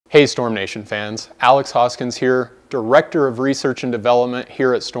Hey Storm Nation fans, Alex Hoskins here, Director of Research and Development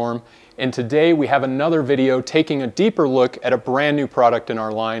here at Storm, and today we have another video taking a deeper look at a brand new product in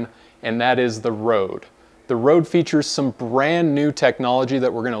our line, and that is the Rode. The Rode features some brand new technology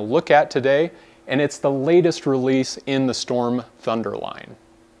that we're going to look at today, and it's the latest release in the Storm Thunder line.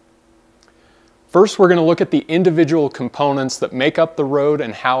 First, we're going to look at the individual components that make up the Rode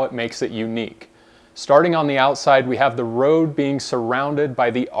and how it makes it unique. Starting on the outside, we have the Rode being surrounded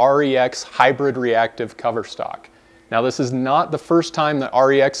by the REX hybrid reactive cover stock. Now, this is not the first time that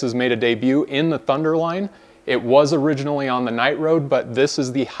REX has made a debut in the Thunder line. It was originally on the Night Rode, but this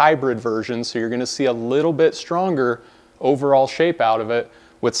is the hybrid version, so you're going to see a little bit stronger overall shape out of it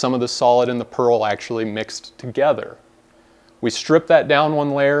with some of the solid and the pearl actually mixed together. We strip that down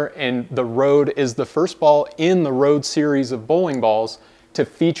one layer, and the Rode is the first ball in the Rode series of bowling balls to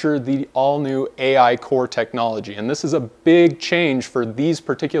feature the all-new AI core technology. And this is a big change for these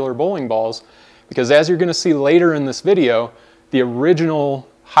particular bowling balls because, as you're going to see later in this video, the original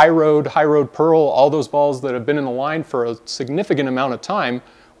High Rode Pearl, all those balls that have been in the line for a significant amount of time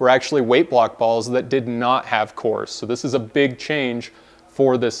were actually weight block balls that did not have cores. So this is a big change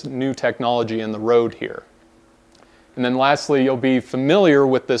for this new technology in the Rode here. And then lastly, you'll be familiar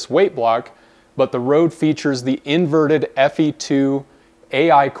with this weight block, but the Rode features the inverted Fe²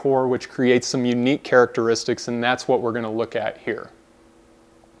 A.I core, which creates some unique characteristics, and that's what we're going to look at here.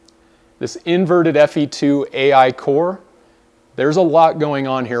 This inverted Fe² A.I core, there's a lot going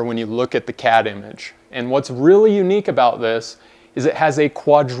on here when you look at the CAD image. And what's really unique about this is it has a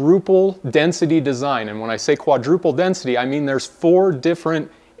quadruple density design. And when I say quadruple density, I mean there's 4 different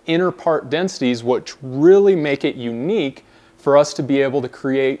inner part densities, which really make it unique for us to be able to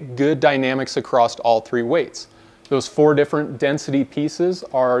create good dynamics across all 3 weights. Those 4 different density pieces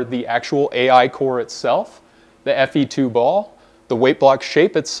are the actual AI core itself, the Fe² ball, the weight block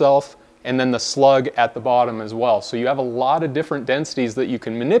shape itself, and then the slug at the bottom as well. So you have a lot of different densities that you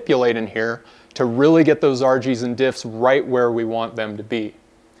can manipulate in here to really get those RGs and diffs right where we want them to be.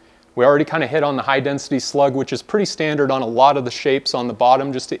 We already kind of hit on the high density slug, which is pretty standard on a lot of the shapes on the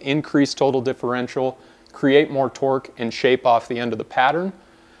bottom, just to increase total differential, create more torque, and shape off the end of the pattern.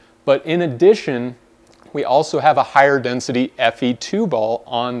 But in addition, we also have a higher density Fe² ball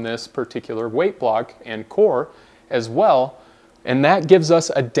on this particular weight block and core as well, and that gives us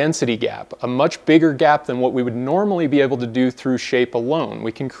a density gap, a much bigger gap than what we would normally be able to do through shape alone.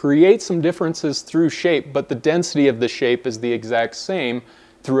 We can create some differences through shape, but the density of the shape is the exact same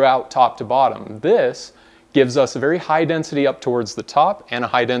throughout top to bottom. This gives us a very high density up towards the top and a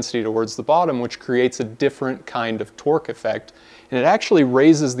high density towards the bottom, which creates a different kind of torque effect. And it actually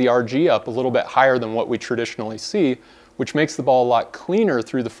raises the RG up a little bit higher than what we traditionally see, which makes the ball a lot cleaner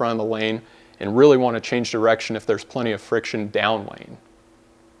through the front of the lane and really want to change direction if there's plenty of friction down lane.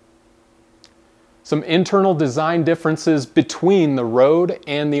 Some internal design differences between the Rode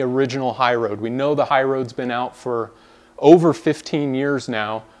and the original High Rode. We know the High Rode's been out for over 15 years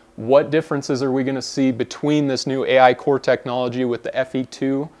now. What differences are we going to see between this new AI core technology with the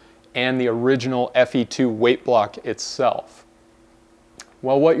Fe² and the original Fe² weight block itself?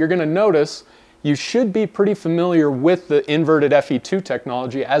 Well, what you're going to notice, you should be pretty familiar with the inverted Fe²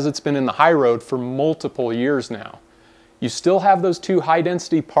 technology as it's been in the High Rode for multiple years now. You still have those 2 high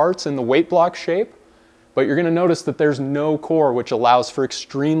density parts in the weight block shape, but you're going to notice that there's no core, which allows for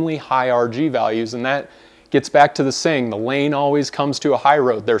extremely high RG values, and that gets back to the saying, the lane always comes to a High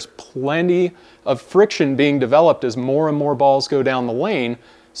Rode. There's plenty of friction being developed as more and more balls go down the lane,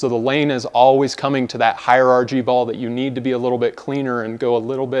 so the lane is always coming to that higher RG ball that you need to be a little bit cleaner and go a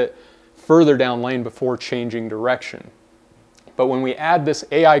little bit further down lane before changing direction. But when we add this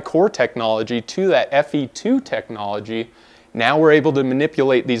AI core technology to that Fe² technology, now we're able to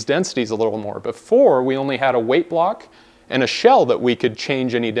manipulate these densities a little more. Before, we only had a weight block and a shell that we could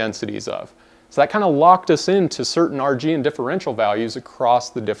change any densities of. So that kind of locked us into certain RG and differential values across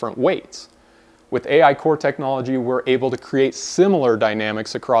the different weights. With AI core technology, we're able to create similar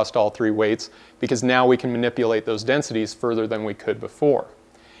dynamics across all 3 weights because now we can manipulate those densities further than we could before.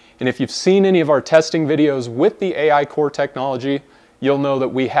 And if you've seen any of our testing videos with the AI core technology, you'll know that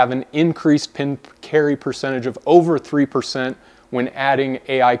we have an increased pin carry percentage of over 3% when adding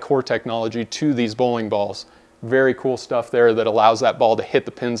AI core technology to these bowling balls. Very cool stuff there that allows that ball to hit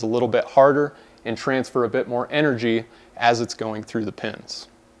the pins a little bit harder and transfer a bit more energy as it's going through the pins.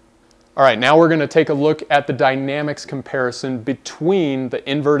 All right, now we're going to take a look at the dynamics comparison between the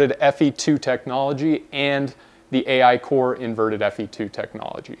inverted Fe² technology and the AI core inverted Fe²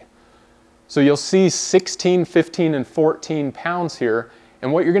 technology. So you'll see 16, 15, and 14 pounds here,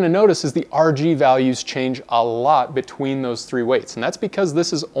 And what you're going to notice is the RG values change a lot between those three weights. And that's because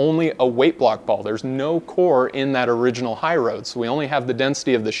this is only a weight block ball. There's no core in that original high road. So we only have the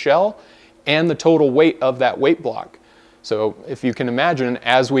density of the shell and the total weight of that weight block. So if you can imagine,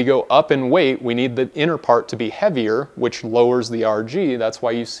 as we go up in weight, we need the inner part to be heavier, which lowers the RG. That's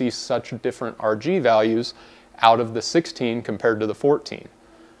why you see such different RG values out of the 16 compared to the 14.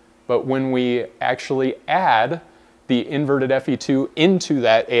 But when we actually add the inverted Fe² into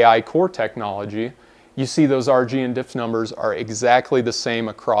that AI core technology, you see those RG and diff numbers are exactly the same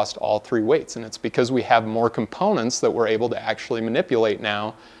across all three weights. And it's because we have more components that we're able to actually manipulate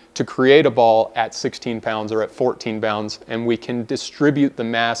now to create a ball at 16 pounds or at 14 pounds, and we can distribute the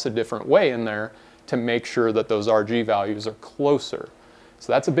mass a different way in there to make sure that those RG values are closer.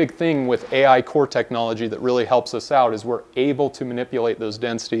 So that's a big thing with AI core technology that really helps us out, is we're able to manipulate those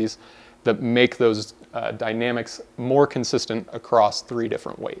densities that make those dynamics more consistent across three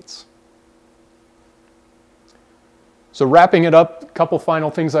different weights. So wrapping it up, a couple final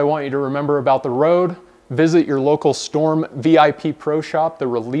things I want you to remember about the road. Visit your local Storm VIP Pro Shop. The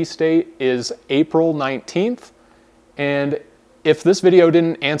release date is April 19th. And if this video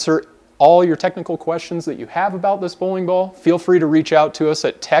didn't answer all your technical questions that you have about this bowling ball, feel free to reach out to us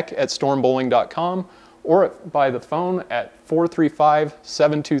at tech@stormbowling.com or by the phone at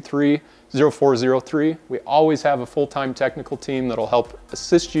 435-723-0403. We always have a full-time technical team that'll help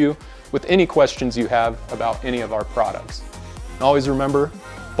assist you with any questions you have about any of our products. And always remember,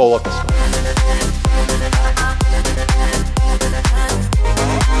 bowl up a storm.